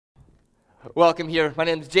Welcome here. My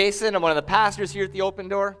name is Jason. I'm one of the pastors here at the Open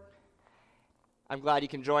Door. I'm glad you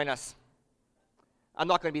can join us. I'm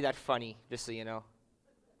not going to be that funny, just so you know.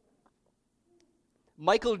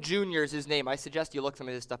 Michael Jr. is his name. I suggest you look some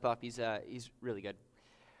of his stuff up. He's really good.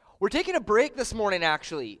 We're taking a break this morning,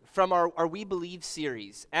 actually, from our We Believe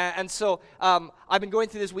series. And so I've been going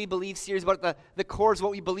through this We Believe series about the cores of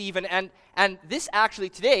what we believe. And this actually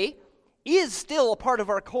today is still a part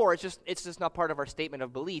of our core. It's just not part of our statement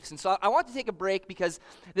of beliefs. And so I want to take a break because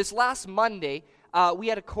this last Monday, we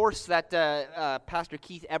had a course that Pastor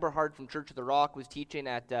Keith Eberhard from Church of the Rock was teaching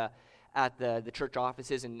at the church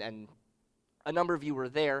offices, and a number of you were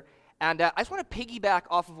there. And I just want to piggyback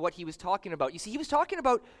off of what he was talking about. You see, he was talking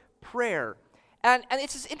about prayer. And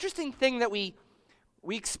it's this interesting thing that we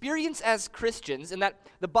experience as Christians, in that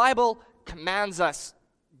the Bible commands us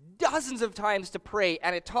dozens of times to pray,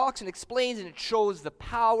 and it talks and explains and it shows the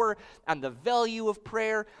power and the value of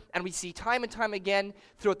prayer, and we see time and time again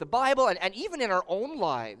throughout the Bible and even in our own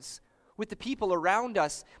lives with the people around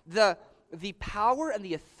us, the power and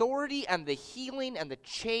the authority and the healing and the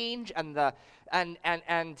change and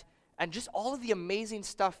just all of the amazing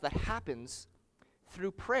stuff that happens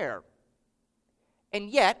through prayer.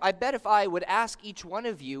 And yet, I bet if I would ask each one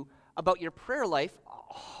of you about your prayer life,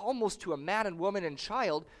 almost to a man and woman and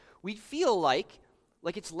child, we'd feel like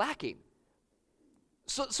it's lacking.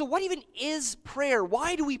 So what even is prayer?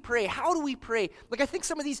 Why do we pray? How do we pray? I think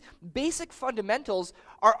some of these basic fundamentals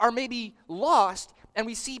are maybe lost, and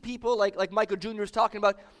we see people like Michael Jr. is talking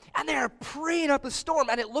about, and they're praying up a storm,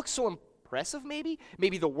 and it looks so impressive maybe.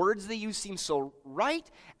 Maybe the words they use seem so right,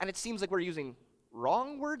 and it seems like we're using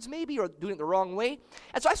wrong words maybe, or doing it the wrong way.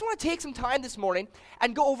 And so I just want to take some time this morning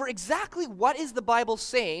and go over exactly what is the Bible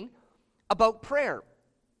saying about prayer.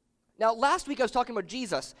 Now, last week I was talking about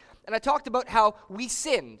Jesus, and I talked about how we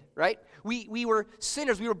sinned, right? We were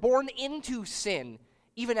sinners. We were born into sin,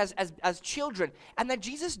 even as children. And that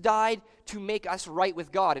Jesus died to make us right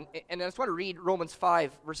with God. And I just want to read Romans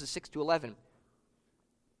 5, verses 6 to 11.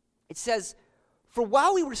 It says, "For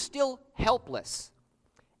while we were still helpless,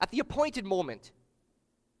 at the appointed moment,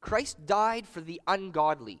 Christ died for the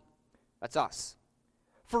ungodly." That's us.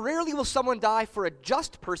 "For rarely will someone die for a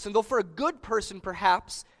just person, though for a good person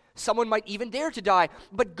perhaps someone might even dare to die.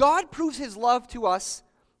 But God proves his love to us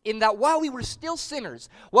in that while we were still sinners,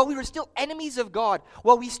 while we were still enemies of God,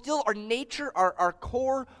 while we still, our nature, our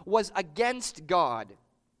core was against God,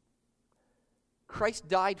 Christ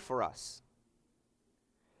died for us.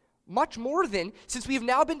 Much more then, since we have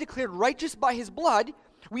now been declared righteous by his blood,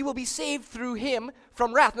 we will be saved through him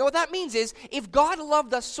from wrath." Now what that means is, if God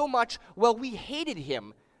loved us so much while we hated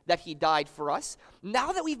him, that he died for us,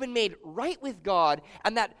 now that we've been made right with God,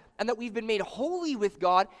 and that we've been made holy with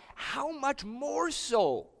God, how much more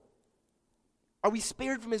so are we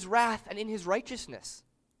spared from his wrath and in his righteousness?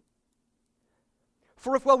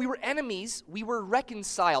 "For if while we were enemies, we were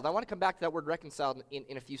reconciled." I want to come back to that word reconciled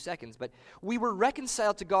in a few seconds, but we were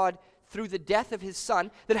reconciled to God through the death of his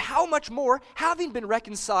Son, then how much more, having been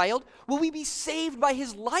reconciled, will we be saved by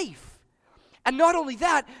his life? And not only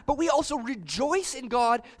that, but we also rejoice in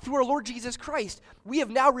God through our Lord Jesus Christ. We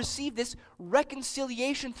have now received this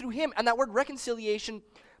reconciliation through him. And that word reconciliation,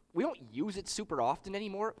 we don't use it super often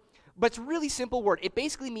anymore, but it's a really simple word. It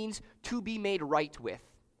basically means to be made right with.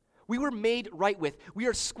 We were made right with. We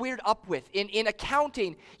are squared up with. In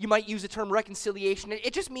accounting, you might use the term reconciliation.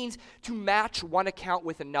 It just means to match one account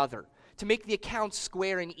with another, to make the accounts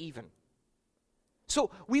square and even. So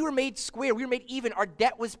we were made square, we were made even, our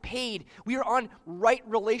debt was paid, we are on right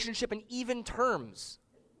relationship and even terms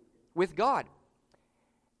with God.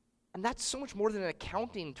 And that's so much more than an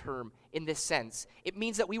accounting term in this sense. It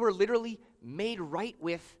means that we were literally made right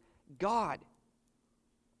with God.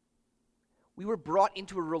 We were brought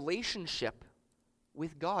into a relationship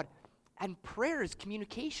with God. And prayer is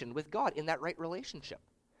communication with God in that right relationship.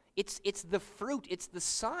 It's the fruit, it's the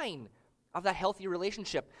sign of that healthy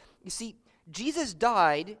relationship. You see, Jesus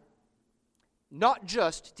died not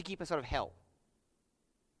just to keep us out of hell.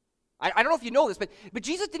 I don't know if you know this, but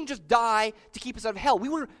Jesus didn't just die to keep us out of hell. We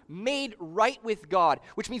were made right with God,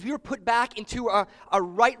 which means we were put back into a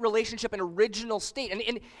right relationship, an original state. And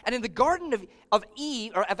in the Garden of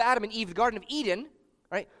Eve, or of Adam and Eve, the Garden of Eden,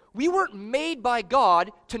 right, we weren't made by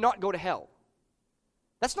God to not go to hell.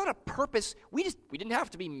 That's not a purpose. We didn't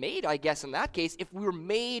have to be made, I guess, in that case, if we were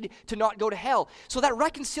made to not go to hell. So that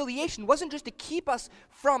reconciliation wasn't just to keep us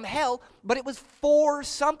from hell, but it was for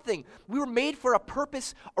something. We were made for a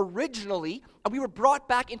purpose originally, and we were brought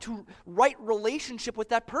back into right relationship with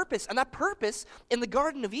that purpose. And that purpose in the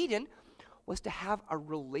Garden of Eden was to have a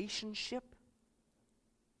relationship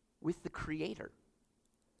with the Creator.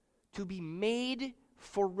 to be made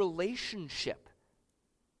for relationship.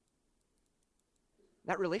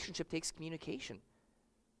 That relationship takes communication.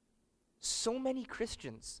 So many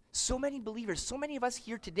Christians, so many believers, so many of us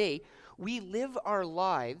here today, we live our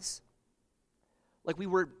lives like we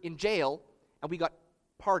were in jail and we got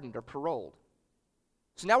pardoned or paroled.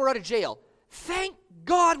 So now we're out of jail. Thank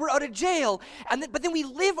God we're out of jail. But then we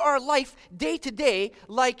live our life day to day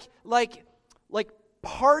like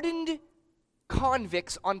pardoned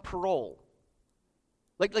convicts on parole.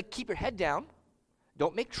 Like keep your head down.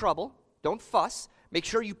 Don't make trouble. Don't fuss. Make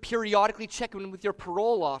sure you periodically check in with your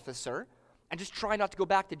parole officer and just try not to go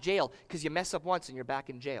back to jail because you mess up once and you're back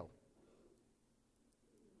in jail.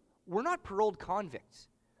 We're not paroled convicts.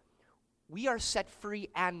 We are set free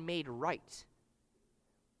and made right.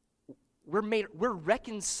 We're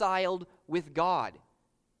reconciled with God.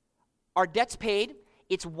 Our debt's paid,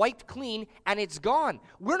 it's wiped clean, and it's gone.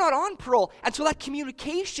 We're not on parole. And so that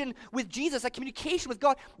communication with Jesus, that communication with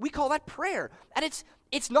God, we call that prayer. And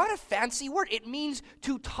it's not a fancy word. It means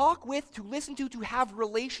to talk with, to listen to have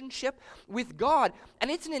relationship with God.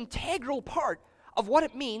 And it's an integral part of what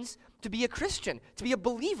it means to be a Christian, to be a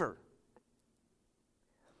believer.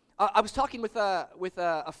 I was talking with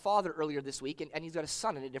a father earlier this week, and he's got a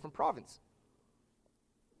son in a different province.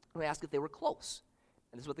 And I asked if they were close.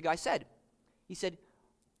 And this is what the guy said. He said,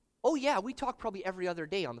 "Oh yeah, we talk probably every other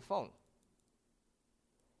day on the phone."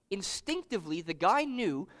 Instinctively, the guy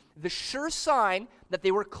knew the sure sign that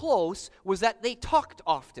they were close was that they talked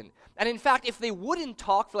often. And in fact, if they wouldn't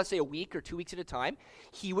talk for, let's say, a week or 2 weeks at a time,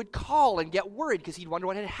 he would call and get worried because he'd wonder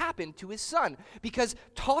what had happened to his son. Because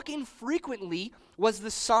talking frequently was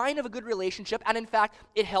the sign of a good relationship, and in fact,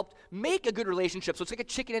 it helped make a good relationship. So it's like a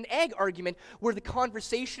chicken and egg argument where the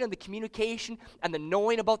conversation and the communication and the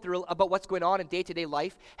knowing about what's going on in day-to-day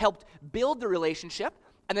life helped build the relationship.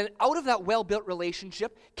 And then out of that well-built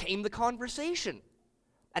relationship came the conversation.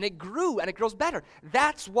 And it grew and it grows better.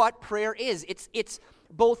 That's what prayer is. It's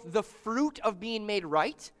both the fruit of being made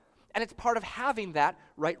right, and it's part of having that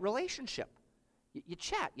right relationship. You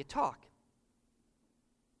chat, you talk.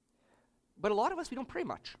 But a lot of us, we don't pray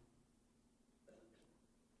much.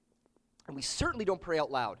 And we certainly don't pray out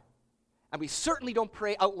loud. And we certainly don't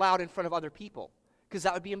pray out loud in front of other people, because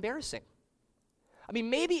that would be embarrassing. I mean,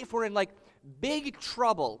 maybe if we're in big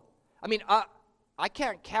trouble. I mean, I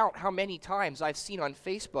can't count how many times I've seen on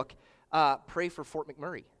Facebook pray for Fort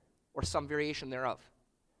McMurray or some variation thereof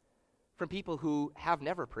from people who have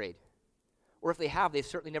never prayed. Or if they have, they've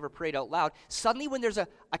certainly never prayed out loud. Suddenly when there's a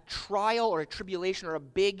trial or a tribulation or a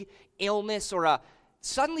big illness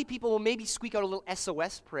suddenly people will maybe squeak out a little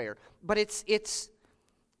SOS prayer. But it's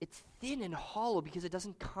thin and hollow because it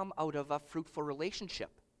doesn't come out of a fruitful relationship.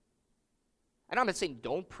 And I'm not saying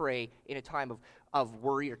don't pray in a time of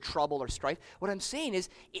worry or trouble or strife. What I'm saying is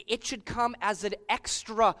it should come as an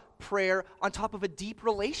extra prayer on top of a deep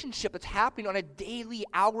relationship that's happening on a daily,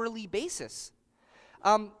 hourly basis.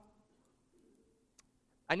 I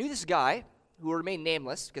knew this guy, who will remain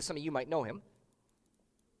nameless, because some of you might know him,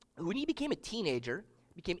 who when he became a teenager,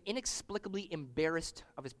 became inexplicably embarrassed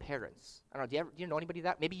of his parents. I don't know, do you know anybody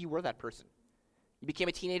that? Maybe you were that person. You became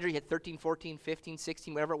a teenager, you had 13, 14, 15,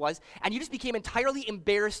 16, whatever it was, and you just became entirely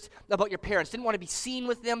embarrassed about your parents, didn't want to be seen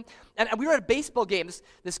with them. And we were at a baseball game,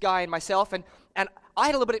 this guy and myself, and I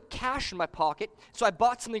had a little bit of cash in my pocket, so I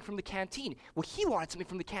bought something from the canteen. Well, he wanted something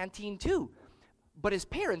from the canteen too, but his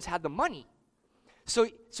parents had the money. So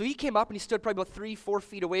he came up and he stood probably about 3-4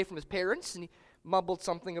 feet away from his parents, and he mumbled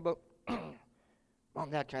something about,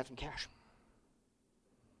 "Mom, Dad, can I have some cash?"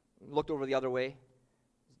 Looked over the other way.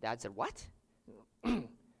 His dad said, "What?" "I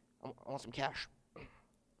want some cash."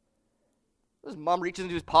 His mom reaches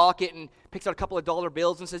into his pocket and picks out a couple of dollar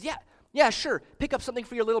bills and says, yeah, sure, pick up something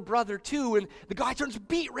for your little brother too. And the guy turns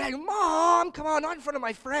beet red. "Mom, come on, not in front of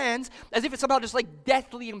my friends." As if it's somehow just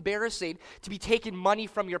deathly embarrassing to be taking money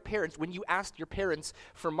from your parents when you asked your parents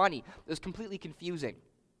for money. It was completely confusing.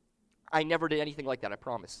 I never did anything like that, I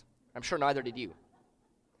promise. I'm sure neither did you.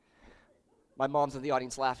 My mom's in the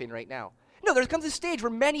audience laughing right now. No, there comes a stage where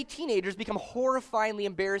many teenagers become horrifyingly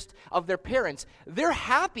embarrassed of their parents. They're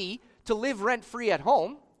happy to live rent-free at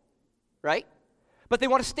home, right? But they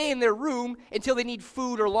want to stay in their room until they need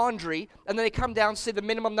food or laundry, and then they come down, say the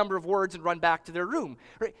minimum number of words, and run back to their room.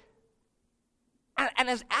 Right? And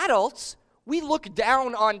as adults, we look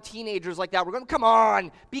down on teenagers like that. We're going, "Come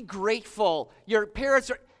on, be grateful. Your parents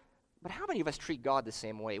are..." But how many of us treat God the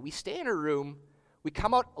same way? We stay in a room, we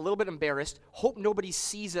come out a little bit embarrassed, hope nobody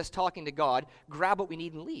sees us talking to God, grab what we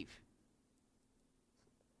need and leave.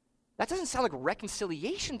 That doesn't sound like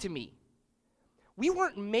reconciliation to me. We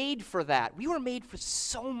weren't made for that. We were made for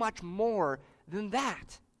so much more than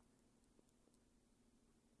that.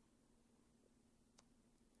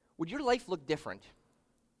 Would your life look different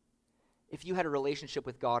if you had a relationship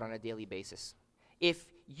with God on a daily basis? If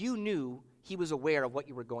you knew he was aware of what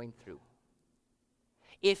you were going through?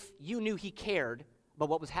 If you knew he cared about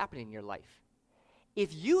what was happening in your life?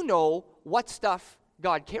 If you know what stuff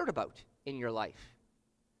God cared about in your life?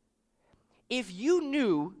 If you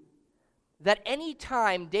knew that any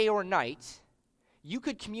time, day or night, you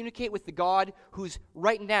could communicate with the God who's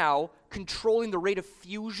right now controlling the rate of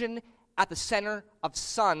fusion at the center of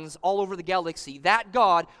suns all over the galaxy, that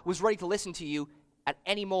God was ready to listen to you at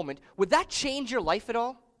any moment, would that change your life at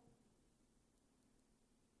all?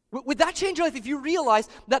 Would that change your life if you realize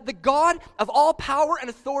that the God of all power and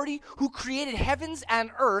authority who created heavens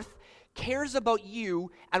and earth cares about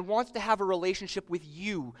you and wants to have a relationship with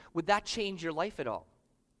you? Would that change your life at all?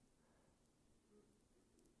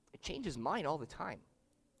 It changes mine all the time.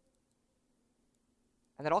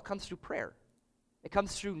 And that all comes through prayer. It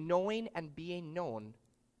comes through knowing and being known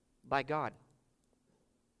by God.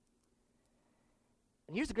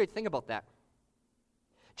 And here's the great thing about that.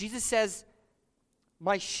 Jesus says,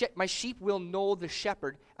 my sheep will know the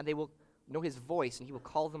shepherd, and they will know his voice, and he will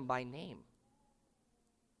call them by name.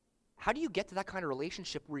 How do you get to that kind of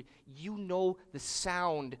relationship where you know the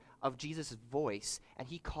sound of Jesus' voice, and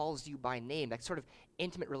he calls you by name, that sort of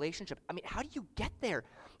intimate relationship? I mean, how do you get there?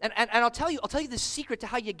 And I'll tell you the secret to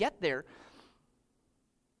how you get there.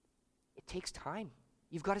 It takes time.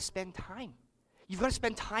 You've got to spend time. You've got to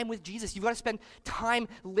spend time with Jesus. You've got to spend time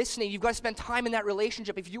listening. You've got to spend time in that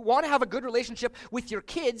relationship. If you want to have a good relationship with your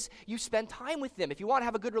kids, you spend time with them. If you want to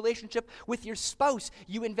have a good relationship with your spouse,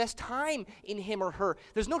 you invest time in him or her.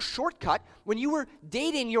 There's no shortcut. When you were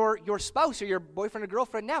dating your spouse or your boyfriend or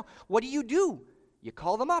girlfriend now, what do? You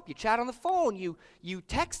call them up, you chat on the phone, you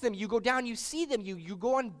text them, you go down, you see them, you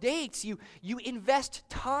go on dates, you invest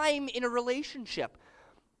time in a relationship.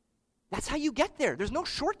 That's how you get there. There's no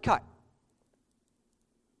shortcut.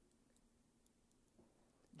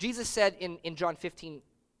 Jesus said in John 15,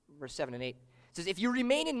 verse 7 and 8, it says, if you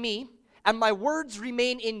remain in me, and my words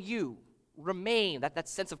remain in you, remain, that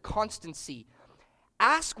sense of constancy,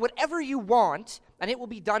 ask whatever you want, and it will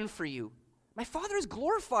be done for you. My Father is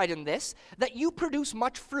glorified in this, that you produce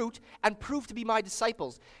much fruit and prove to be my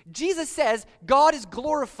disciples. Jesus says God is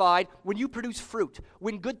glorified when you produce fruit,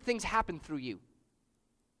 when good things happen through you.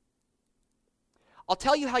 I'll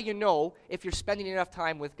tell you how you know if you're spending enough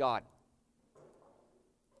time with God.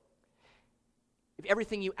 If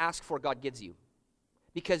everything you ask for, God gives you.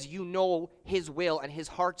 Because you know his will and his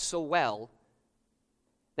heart so well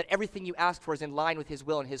that everything you ask for is in line with his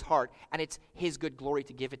will and his heart, and it's his good glory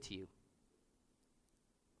to give it to you.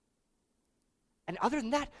 And other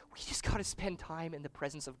than that, we just got to spend time in the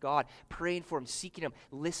presence of God, praying for him, seeking him,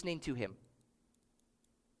 listening to him.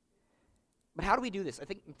 But how do we do this? I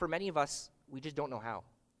think for many of us, we just don't know how.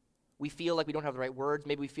 We feel like we don't have the right words.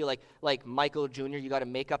 Maybe we feel like Michael Jr., you got to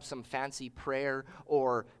make up some fancy prayer.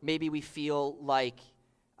 Or maybe we feel like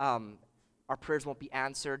our prayers won't be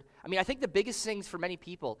answered. I mean, I think the biggest things for many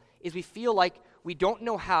people is we feel like we don't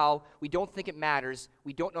know how, we don't think it matters,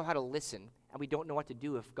 we don't know how to listen, and we don't know what to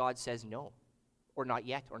do if God says no, or not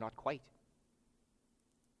yet, or not quite.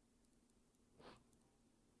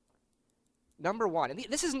 Number one, and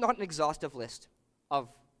this is not an exhaustive list of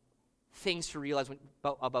things to realize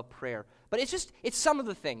about prayer, but it's some of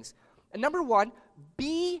the things. And number one,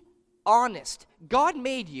 be honest. God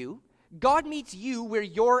made you. God meets you where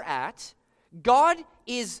you're at. God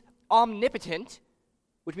is omnipotent,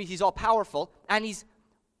 which means he's all-powerful, and he's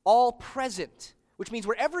all-present, which means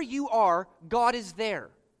wherever you are, God is there.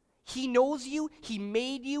 He knows you. He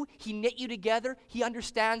made you. He knit you together. He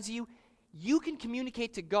understands you. You can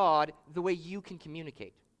communicate to God the way you can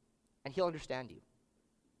communicate, and he'll understand you.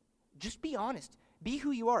 Just be honest. Be who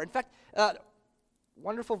you are. In fact,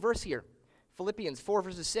 wonderful verse here, Philippians 4,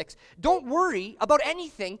 verses 6. Don't worry about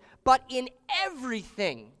anything, but in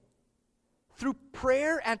everything, through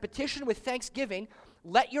prayer and petition with thanksgiving,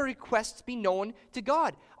 let your requests be known to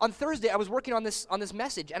God. On Thursday, I was working on this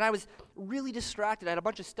message, and I was really distracted. I had a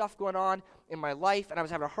bunch of stuff going on in my life, and I was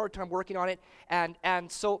having a hard time working on it,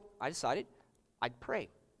 and so I decided I'd pray.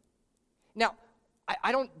 Now,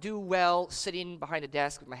 I don't do well sitting behind a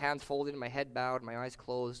desk with my hands folded and my head bowed and my eyes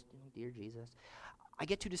closed. Oh, dear Jesus. I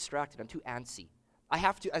get too distracted. I'm too antsy. I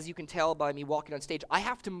have to, as you can tell by me walking on stage, I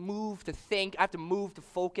have to move to think. I have to move to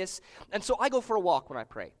focus. And so I go for a walk when I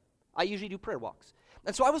pray. I usually do prayer walks.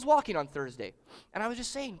 And so I was walking on Thursday, and I was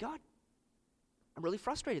just saying, God, I'm really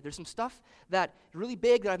frustrated. There's some stuff that's really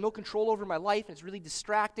big that I have no control over in my life, and it's really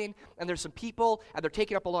distracting, and there's some people, and they're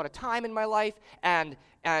taking up a lot of time in my life, and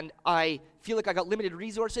I feel like I got limited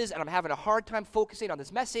resources, and I'm having a hard time focusing on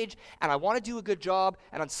this message, and I want to do a good job,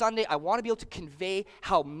 and on Sunday, I want to be able to convey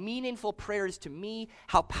how meaningful prayer is to me,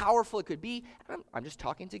 how powerful it could be, and I'm just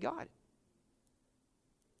talking to God.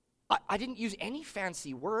 I didn't use any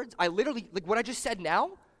fancy words. I literally, like what I just said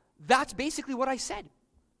now, that's basically what I said.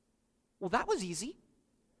 Well, that was easy.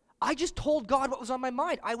 I just told God what was on my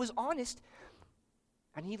mind. I was honest,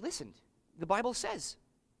 and he listened. The Bible says,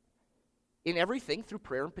 in everything, through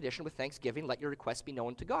prayer and petition with thanksgiving, let your requests be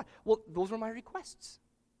known to God. Well, those were my requests.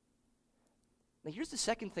 Now, here's the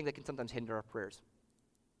second thing that can sometimes hinder our prayers.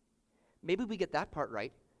 Maybe we get that part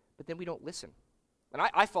right, but then we don't listen. And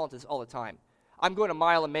I fall into this all the time. I'm going a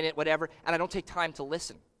mile a minute, whatever, and I don't take time to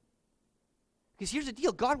listen. Because here's the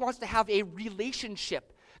deal. God wants to have a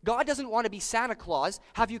relationship. God doesn't want to be Santa Claus,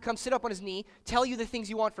 have you come sit up on his knee, tell you the things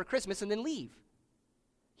you want for Christmas, and then leave.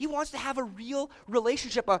 He wants to have a real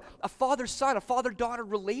relationship, a father-son, a father-daughter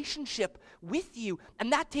relationship with you,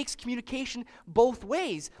 and that takes communication both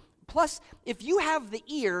ways. Plus, if you have the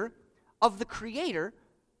ear of the Creator,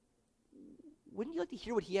 wouldn't you like to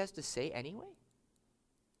hear what he has to say anyway?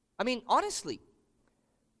 I mean, honestly.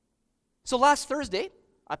 So last Thursday,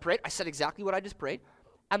 I prayed. I said exactly what I just prayed.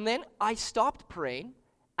 And then I stopped praying,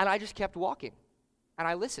 and I just kept walking. And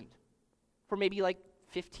I listened for maybe like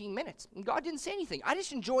 15 minutes. And God didn't say anything. I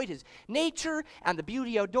just enjoyed his nature and the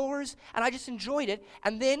beauty outdoors, and I just enjoyed it.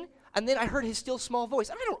 And then I heard his still small voice.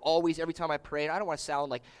 And I don't always, every time I pray, and I don't want to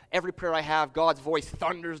sound like every prayer I have, God's voice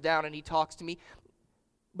thunders down and he talks to me.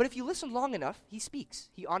 But if you listen long enough, he speaks.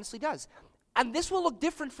 He honestly does. And this will look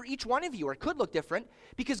different for each one of you, or it could look different,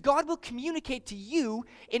 because God will communicate to you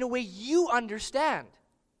in a way you understand.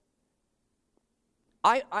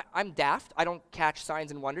 I'm daft. I don't catch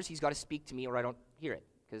signs and wonders. He's got to speak to me or I don't hear it,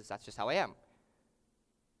 because that's just how I am.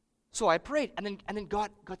 So I prayed, and then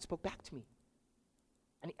God spoke back to me.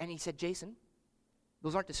 And he said, Jason,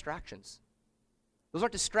 those aren't distractions. Those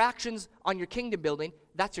aren't distractions on your kingdom building.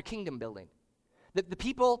 That's your kingdom building. The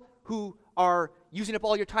people who are using up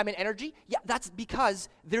all your time and energy, yeah, that's because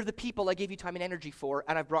they're the people I gave you time and energy for,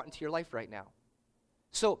 and I've brought into your life right now.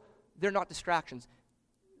 So they're not distractions.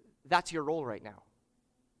 That's your role right now.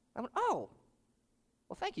 I went, oh,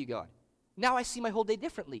 well, thank you, God. Now I see my whole day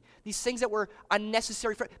differently. These things that were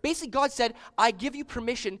unnecessary. Basically, God said, I give you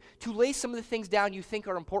permission to lay some of the things down you think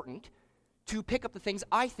are important, to pick up the things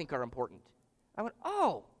I think are important. I went,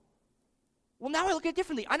 oh. Well, now I look at it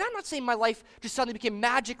differently. And I'm not saying my life just suddenly became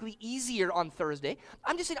magically easier on Thursday.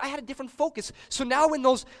 I'm just saying I had a different focus. So now when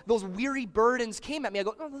those weary burdens came at me, I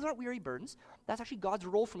go, no, those aren't weary burdens. That's actually God's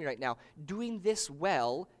role for me right now. Doing this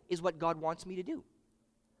well is what God wants me to do.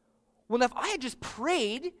 Well, now if I had just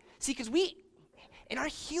prayed, see, because in our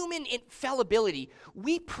human fallibility,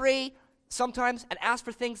 we pray sometimes and ask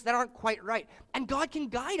for things that aren't quite right. And God can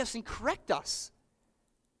guide us and correct us.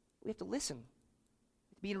 We have to listen,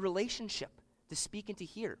 to be in a relationship, to speak and to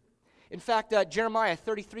hear. In fact, Jeremiah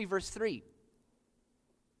 33, verse 3,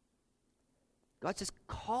 God says,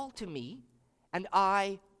 call to me, and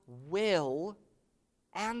I will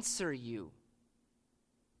answer you.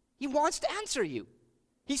 He wants to answer you.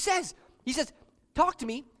 He says, talk to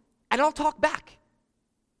me, and I'll talk back.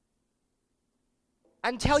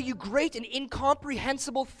 And tell you great and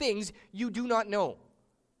incomprehensible things you do not know.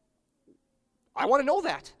 I want to know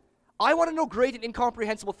that. I want to know great and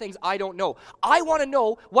incomprehensible things I don't know. I want to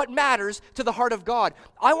know what matters to the heart of God.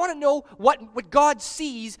 I want to know what God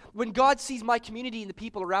sees when God sees my community and the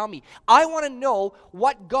people around me. I want to know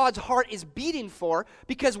what God's heart is beating for,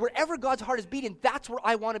 because wherever God's heart is beating, that's where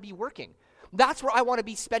I want to be working. That's where I want to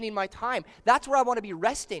be spending my time. That's where I want to be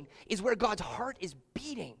resting, is where God's heart is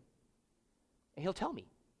beating. And he'll tell me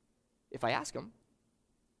if I ask him.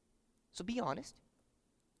 So be honest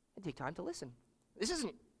and take time to listen. This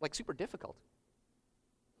isn't like super difficult.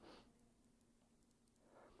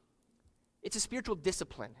 It's a spiritual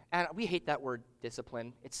discipline, and we hate that word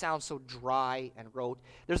discipline. It sounds so dry and rote.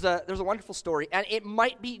 There's a wonderful story, and it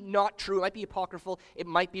might be not true, it might be apocryphal, it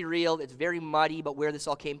might be real, it's very muddy about where this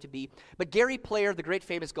all came to be. But Gary Player, the great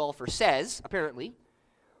famous golfer, says, apparently,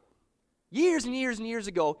 years and years and years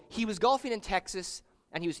ago, he was golfing in Texas,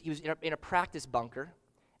 and he was in a practice bunker,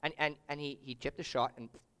 and he chipped a shot and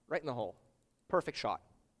right in the hole. Perfect shot.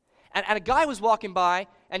 And a guy was walking by,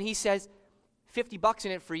 and he says, $50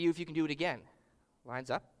 in it for you if you can do it again. Lines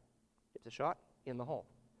up, hits a shot, in the hole.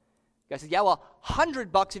 Guy says, yeah, well,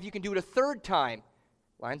 $100 if you can do it a third time.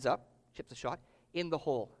 Lines up, chips a shot, in the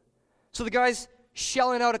hole. So the guy's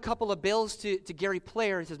shelling out a couple of bills to Gary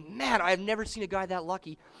Player and says, man, I've never seen a guy that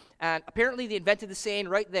lucky. And apparently they invented the saying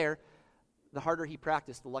right there, the harder he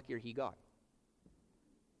practiced, the luckier he got.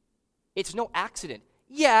 It's no accident.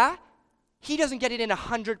 Yeah, he doesn't get it in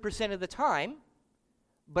 100% of the time,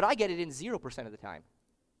 but I get it in 0% of the time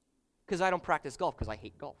because I don't practice golf because I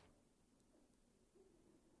hate golf.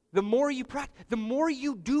 The more you practice, the more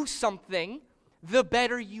you do something, the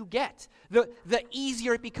better you get, the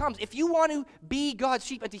easier it becomes. If you want to be God's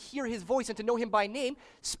sheep and to hear his voice and to know him by name,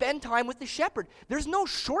 spend time with the shepherd. There's no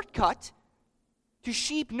shortcut to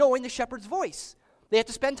sheep knowing the shepherd's voice. They have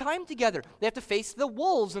to spend time together. They have to face the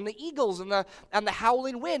wolves and the eagles and the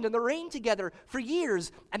howling wind and the rain together for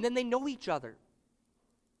years, and then they know each other.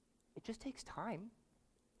 It just takes time.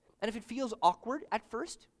 And if it feels awkward at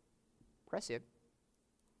first, press in.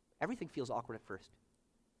 Everything feels awkward at first.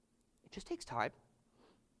 It just takes time.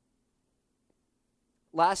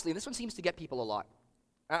 Lastly, and this one seems to get people a lot,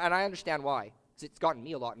 and I understand why, because it's gotten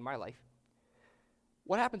me a lot in my life.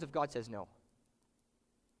 What happens if God says no?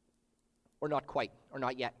 Or not quite, or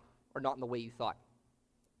not yet, or not in the way you thought?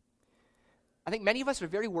 I think many of us are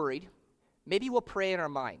very worried. Maybe we'll pray in our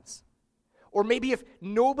minds. Or maybe if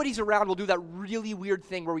nobody's around, we'll do that really weird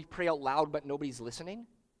thing where we pray out loud but nobody's listening.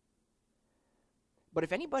 But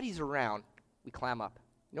if anybody's around, we clam up.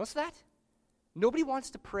 Notice that? Nobody wants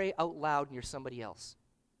to pray out loud near somebody else.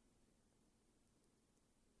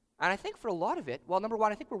 And I think for a lot of it, well, number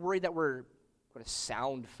one, I think we're worried that we're going to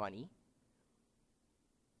sound funny.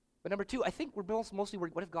 But number two, I think we're mostly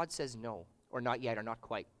worried, what if God says no, or not yet, or not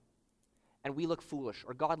quite? And we look foolish,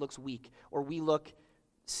 or God looks weak, or we look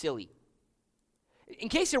silly. In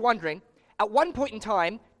case you're wondering, at one point in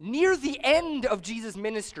time, near the end of Jesus'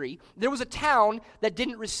 ministry, there was a town that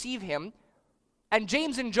didn't receive him, and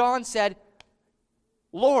James and John said,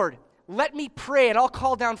 Lord, let me pray, and I'll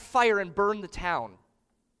call down fire and burn the town.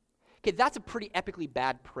 Okay, that's a pretty epically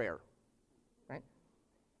bad prayer, right?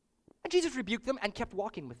 And Jesus rebuked them and kept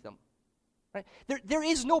walking with them, right? There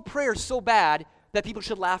is no prayer so bad that people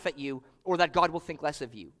should laugh at you or that God will think less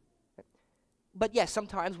of you. Right? But yes,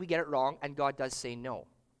 sometimes we get it wrong, and God does say no.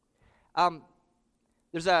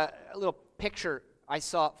 There's a little picture I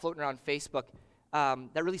saw floating around Facebook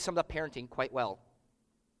that really summed up parenting quite well.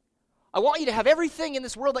 I want you to have everything in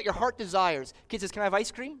this world that your heart desires. Kid says, can I have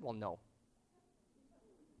ice cream? Well, no.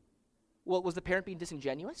 Well, was the parent being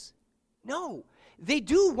disingenuous? No. They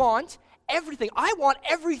do want everything. I want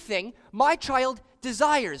everything my child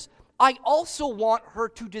desires. I also want her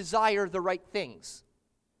to desire the right things.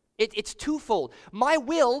 It's twofold. My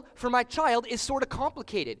will for my child is sort of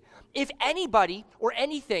complicated. If anybody or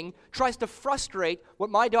anything tries to frustrate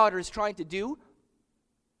what my daughter is trying to do,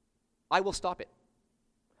 I will stop it.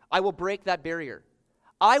 I will break that barrier.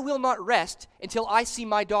 I will not rest until I see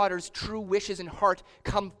my daughter's true wishes and heart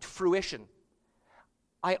come to fruition.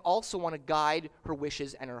 I also want to guide her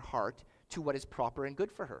wishes and her heart to what is proper and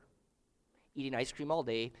good for her. Eating ice cream all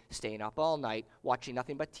day, staying up all night, watching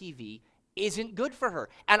nothing but TV isn't good for her.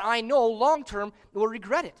 And I know long-term will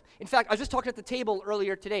regret it. In fact, I was just talking at the table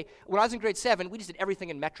earlier today. When I was in grade 7, we just did everything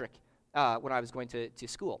in metric when I was going to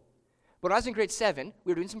school. But when I was in grade 7,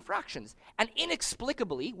 we were doing some fractions. And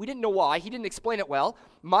inexplicably, we didn't know why, he didn't explain it well,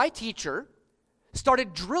 my teacher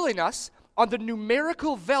started drilling us on the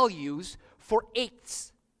numerical values for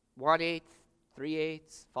eighths. 1/8,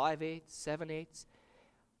 3/8, 5/8, 7/8.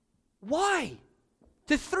 Why?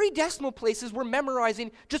 The 3 decimal places we're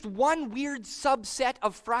memorizing just one weird subset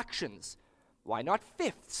of fractions. Why not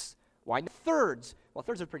fifths? Why not thirds? Well,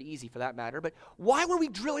 thirds are pretty easy for that matter, but why were we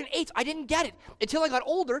drilling eighths? I didn't get it until I got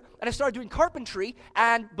older and I started doing carpentry,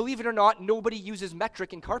 and believe it or not, nobody uses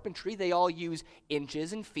metric in carpentry. They all use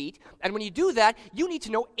inches and feet, and when you do that, you need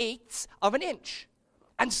to know eighths of an inch.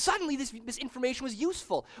 And suddenly this information was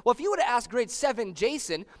useful. Well, if you would have asked grade 7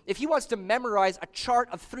 Jason if he wants to memorize a chart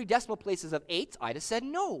of 3 decimal places of eighths, I'd have said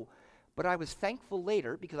no. But I was thankful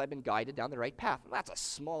later because I've been guided down the right path. And that's a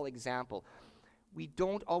small example. We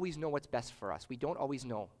don't always know what's best for us. We don't always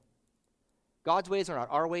know. God's ways are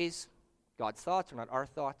not our ways. God's thoughts are not our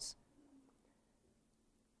thoughts.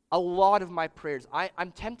 A lot of my prayers,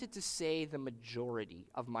 I'm tempted to say the majority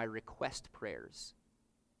of my request prayers,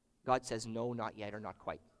 God says no, not yet, or not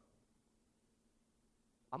quite.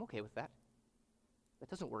 I'm okay with that. That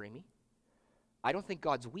doesn't worry me. I don't think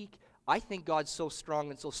God's weak. I think God's so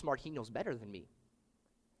strong and so smart, he knows better than me.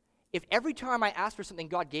 If every time I asked for something,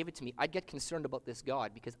 God gave it to me, I'd get concerned about this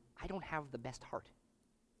God because I don't have the best heart.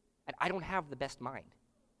 And I don't have the best mind.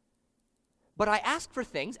 But I ask for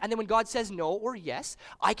things, and then when God says no or yes,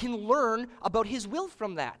 I can learn about his will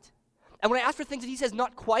from that. And when I ask for things that he says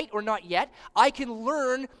not quite or not yet, I can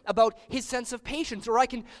learn about his sense of patience, or I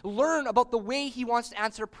can learn about the way he wants to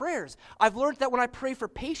answer prayers. I've learned that when I pray for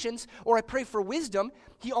patience or I pray for wisdom,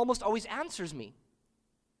 he almost always answers me.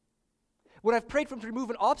 When I've prayed for him to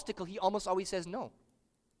remove an obstacle, he almost always says no,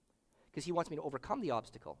 because he wants me to overcome the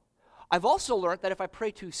obstacle. I've also learned that if I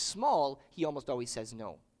pray too small, he almost always says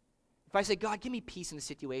no. If I say, God, give me peace in the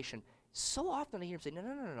situation, so often I hear him say,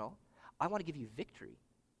 no, I want to give you victory.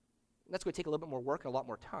 That's going to take a little bit more work and a lot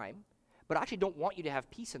more time. But I actually don't want you to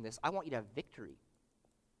have peace in this. I want you to have victory.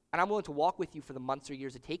 And I'm willing to walk with you for the months or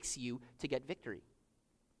years it takes you to get victory.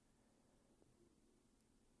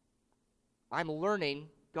 I'm learning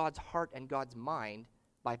God's heart and God's mind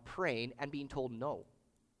by praying and being told no.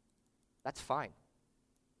 That's fine.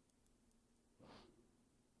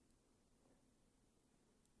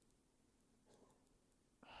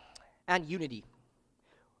 And unity.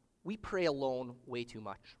 We pray alone way too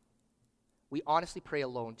much. We honestly pray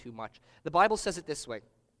alone too much. The Bible says it this way.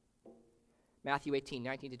 Matthew 18,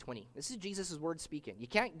 19 to 20. This is Jesus' word speaking. You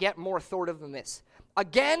can't get more authoritative than this.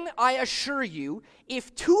 Again, I assure you,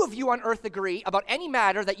 if two of you on earth agree about any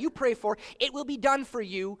matter that you pray for, it will be done for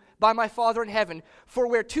you by my Father in heaven. For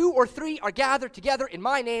where 2 or 3 are gathered together in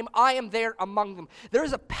my name, I am there among them. There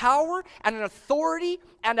is a power and an authority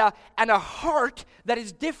and a heart that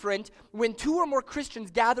is different when 2 or more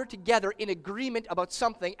Christians gather together in agreement about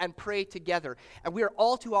something and pray together. And we are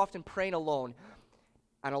all too often praying alone.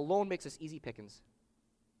 And alone makes us easy pickings.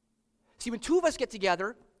 See, when 2 of us get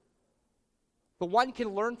together, the one can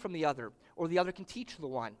learn from the other, or the other can teach the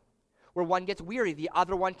one. Where one gets weary, the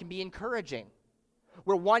other one can be encouraging.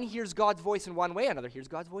 Where one hears God's voice in one way, another hears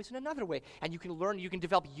God's voice in another way. And you can learn, you can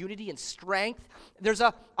develop unity and strength. There's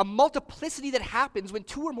a multiplicity that happens when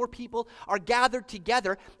 2 or more people are gathered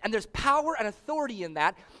together, and there's power and authority in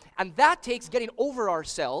that. And that takes getting over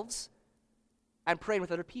ourselves and praying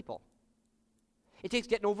with other people. It takes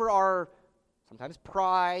getting over our sometimes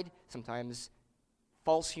pride, sometimes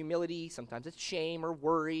false humility, sometimes it's shame or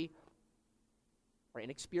worry or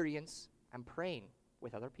inexperience, and praying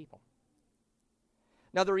with other people.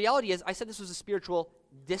 Now, the reality is, I said this was a spiritual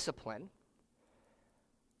discipline.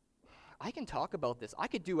 I can talk about this. I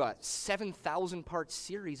could do a 7,000-part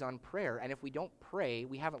series on prayer, and if we don't pray,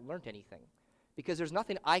 we haven't learned anything. Because there's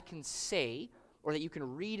nothing I can say or that you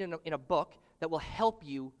can read in a book that will help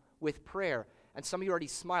you with prayer. And some of you are already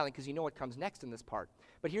smiling because you know what comes next in this part.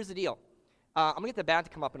 But here's the deal. I'm going to get the band to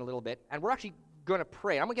come up in a little bit, and we're actually going to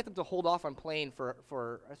pray. I'm going to get them to hold off on playing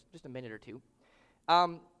for just a minute or two.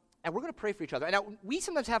 And we're going to pray for each other. And now, we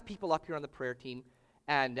sometimes have people up here on the prayer team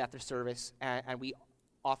and at their service, and we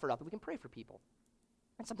offer it up, and we can pray for people.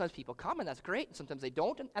 And sometimes people come, and that's great, and sometimes they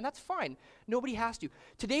don't, and that's fine. Nobody has to.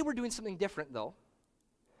 Today, we're doing something different, though.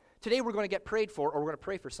 Today, we're going to get prayed for, or we're going to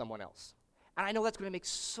pray for someone else. And I know that's going to make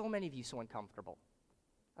so many of you so uncomfortable.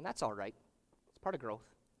 And that's all right. It's part of growth.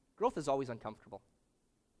 Growth is always uncomfortable.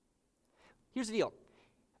 Here's the deal.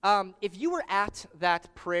 If you were at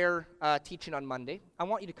that prayer teaching on Monday, I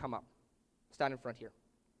want you to come up. Stand in front here.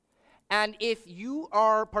 And if you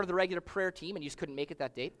are part of the regular prayer team and you just couldn't make it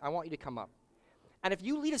that day, I want you to come up. And if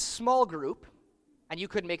you lead a small group and you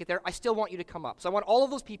couldn't make it there, I still want you to come up. So I want all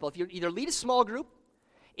of those people, if you either lead a small group,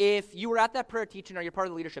 if you were at that prayer teaching or you're part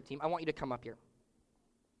of the leadership team, I want you to come up here.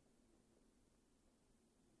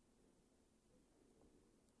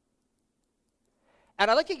 And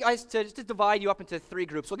I'd like you guys to just divide you up into 3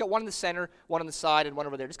 groups. We'll get one in the center, one on the side, and one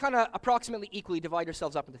over there. Just kind of approximately equally divide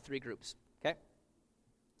yourselves up into 3 groups, okay?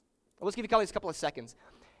 Well, let's give you guys a couple of seconds.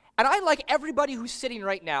 And I'd like everybody who's sitting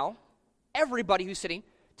right now,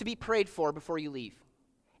 to be prayed for before you leave.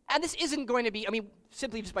 And this isn't going to be,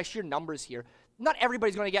 simply just by sheer numbers here, not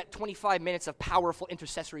everybody's going to get 25 minutes of powerful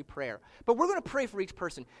intercessory prayer. But we're going to pray for each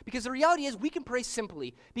person. Because the reality is we can pray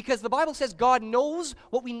simply. Because the Bible says God knows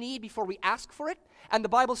what we need before we ask for it. And the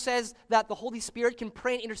Bible says that the Holy Spirit can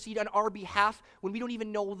pray and intercede on our behalf when we don't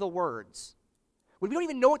even know the words. When we don't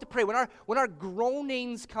even know what to pray. When our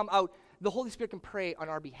groanings come out, the Holy Spirit can pray on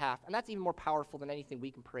our behalf. And that's even more powerful than anything we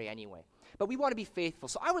can pray anyway. But we want to be faithful.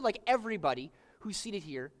 So I would like everybody who's seated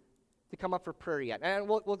here to come up for prayer yet. And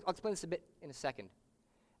I'll explain this a bit in a second.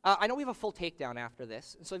 I know we have a full takedown after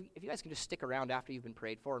this, and so if you guys can just stick around after you've been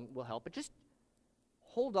prayed for, and we'll help. But just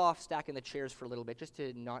hold off stacking the chairs for a little bit, just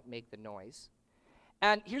to not make the noise.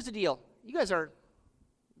 And here's the deal. You guys are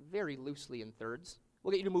very loosely in thirds.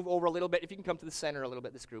 We'll get you to move over a little bit. If you can come to the center a little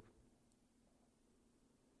bit, this group.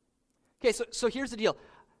 Okay, so here's the deal.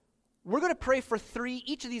 We're going to pray for 3.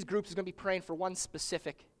 Each of these groups is going to be praying for one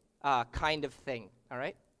specific kind of thing, all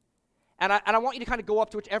right? And I want you to kind of go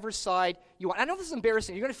up to whichever side you want. I know this is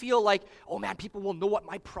embarrassing. You're going to feel like, oh man, people will know what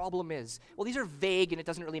my problem is. Well, these are vague and it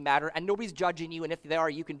doesn't really matter. And nobody's judging you. And if they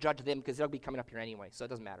are, you can judge them because they'll be coming up here anyway. So it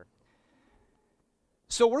doesn't matter.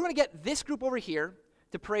 So we're going to get this group over here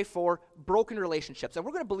to pray for broken relationships. And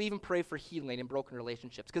we're going to believe and pray for healing in broken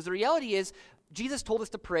relationships. Because the reality is, Jesus told us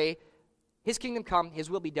to pray, His kingdom come, His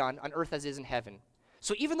will be done on earth as is in heaven.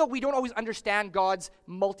 So even though we don't always understand God's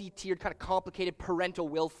multi-tiered, kind of complicated parental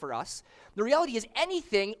will for us, the reality is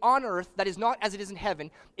anything on earth that is not as it is in heaven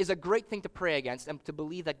is a great thing to pray against and to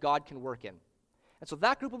believe that God can work in. And so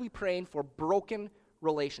that group will be praying for broken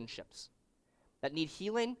relationships that need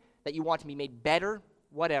healing, that you want to be made better,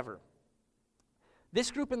 whatever. This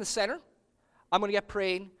group in the center, I'm going to get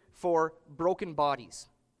praying for broken bodies.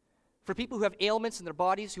 For people who have ailments in their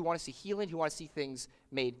bodies, who want to see healing, who want to see things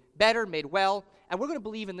made better, made well. And we're going to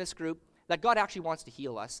believe in this group that God actually wants to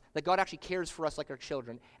heal us, that God actually cares for us like our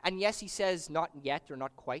children. And yes, He says not yet or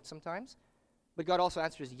not quite sometimes, but God also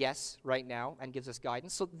answers yes right now and gives us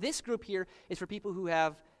guidance. So this group here is for people who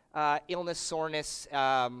have illness, soreness,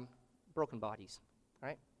 broken bodies,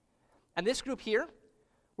 right? And this group here,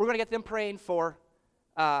 we're going to get them praying for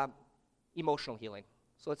emotional healing.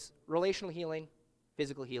 So it's relational healing,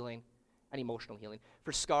 physical healing, and emotional healing.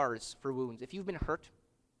 For scars, for wounds. If you've been hurt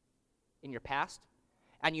in your past,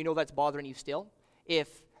 and you know that's bothering you still,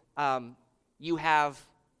 if you have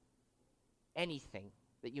anything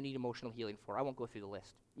that you need emotional healing for, I won't go through the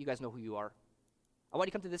list. You guys know who you are. I want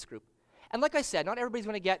you to come to this group. And like I said, not everybody's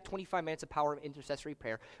going to get 25 minutes of power of intercessory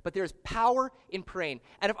prayer, but there's power in praying.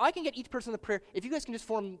 And if I can get each person in the prayer, if you guys can just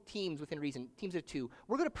form teams within reason, teams of 2,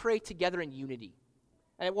 we're going to pray together in unity.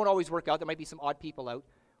 And it won't always work out. There might be some odd people out.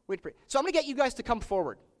 We're going to pray. So I'm going to get you guys to come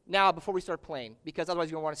forward now before we start playing, because otherwise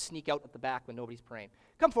you're going to want to sneak out at the back when nobody's praying.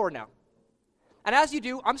 Come forward now. And as you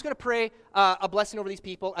do, I'm just going to pray a blessing over these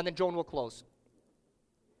people, and then Joan will close.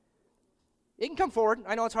 You can come forward.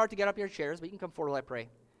 I know it's hard to get up your chairs, but you can come forward while I pray.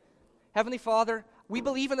 Heavenly Father, we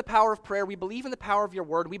believe in the power of prayer. We believe in the power of your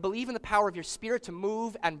word. We believe in the power of your Spirit to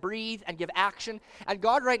move and breathe and give action. And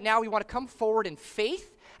God, right now, we want to come forward in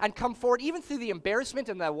faith and come forward even through the embarrassment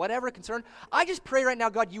and the whatever concern. I just pray right now,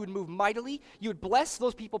 God, you would move mightily. You would bless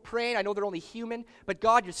those people praying. I know they're only human, but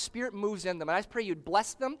God, your Spirit moves in them. And I just pray you would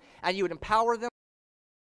bless them and you would empower them.